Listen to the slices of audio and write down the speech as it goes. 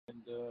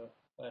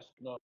last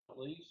but not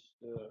least,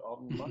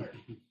 Alderman Meyer.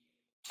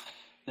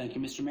 Thank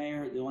you, Mr.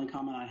 Mayor. The only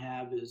comment I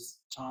have is,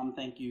 Tom,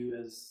 thank you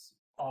as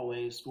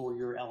always for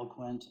your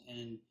eloquent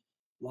and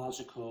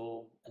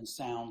logical and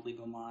sound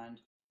legal mind.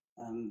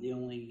 The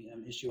only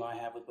issue I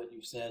have with what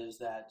you said is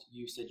that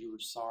you said you were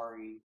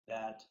sorry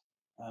that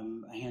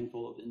a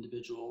handful of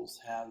individuals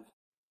have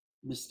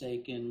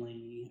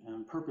mistakenly,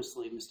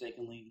 purposely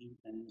mistakenly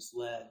and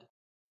misled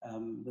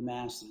the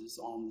masses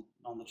on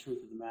the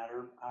truth of the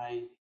matter.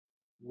 I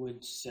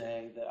would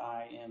say that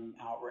I am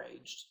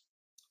outraged.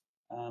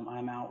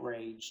 I'm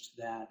outraged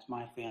that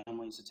my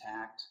family is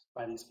attacked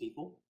by these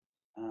people.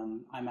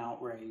 I'm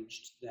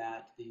outraged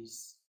that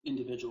these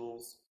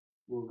individuals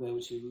will go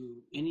to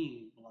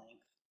any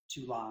length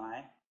to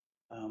lie,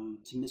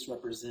 to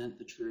misrepresent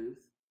the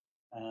truth,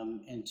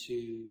 and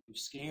to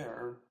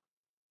scare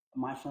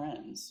my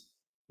friends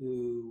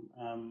who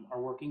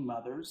are working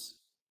mothers,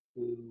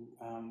 who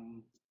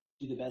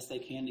do the best they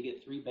can to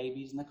get 3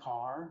 babies in the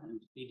car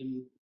and feed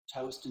them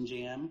toast and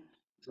jam,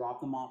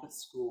 drop them off at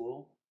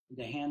school,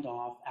 to hand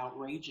off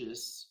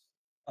outrageous,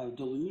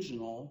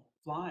 delusional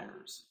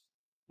flyers.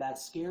 That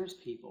scares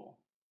people.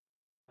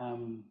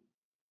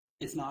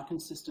 It's not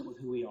consistent with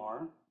who we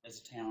are as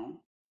a town,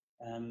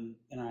 and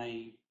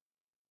I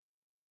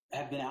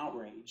have been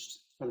outraged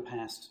for the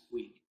past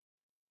week.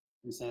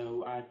 And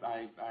so I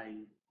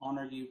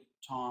honor you,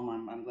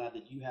 Tom. I'm glad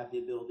that you have the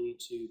ability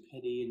to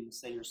pity and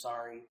say you're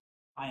sorry.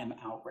 I am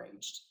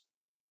outraged,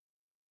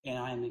 and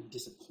I am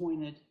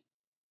disappointed.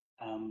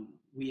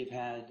 We have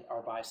had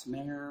our vice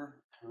mayor,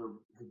 her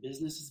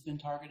business has been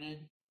targeted.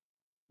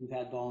 We've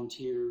had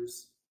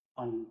volunteers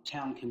on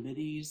town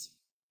committees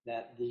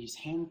that these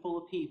handful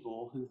of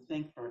people who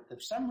think for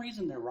some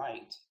reason they're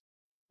right,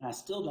 and I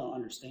still don't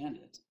understand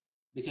it,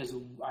 because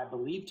I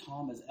believe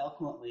Tom has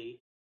eloquently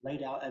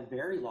laid out a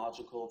very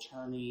logical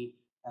attorney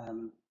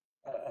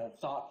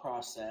thought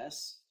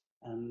process,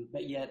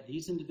 but yet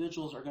these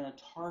individuals are going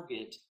to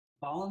target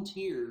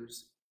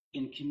volunteers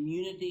in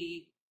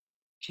community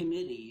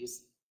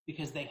committees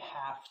because they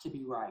have to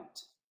be right.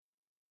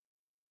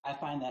 I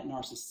find that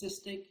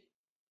narcissistic,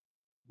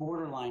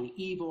 borderline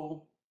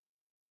evil,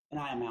 and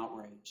I am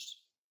outraged.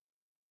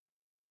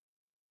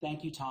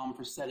 Thank you, Tom,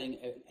 for setting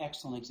an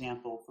excellent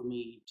example for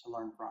me to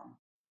learn from.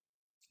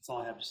 That's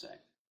all I have to say.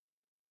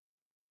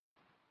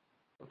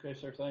 Okay,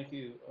 sir, thank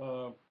you.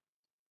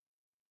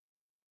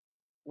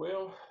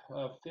 Well,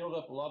 I've filled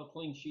up a lot of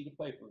clean sheet of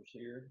papers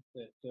here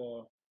that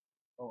on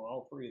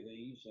all 3 of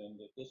these,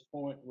 and at this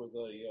point, with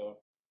a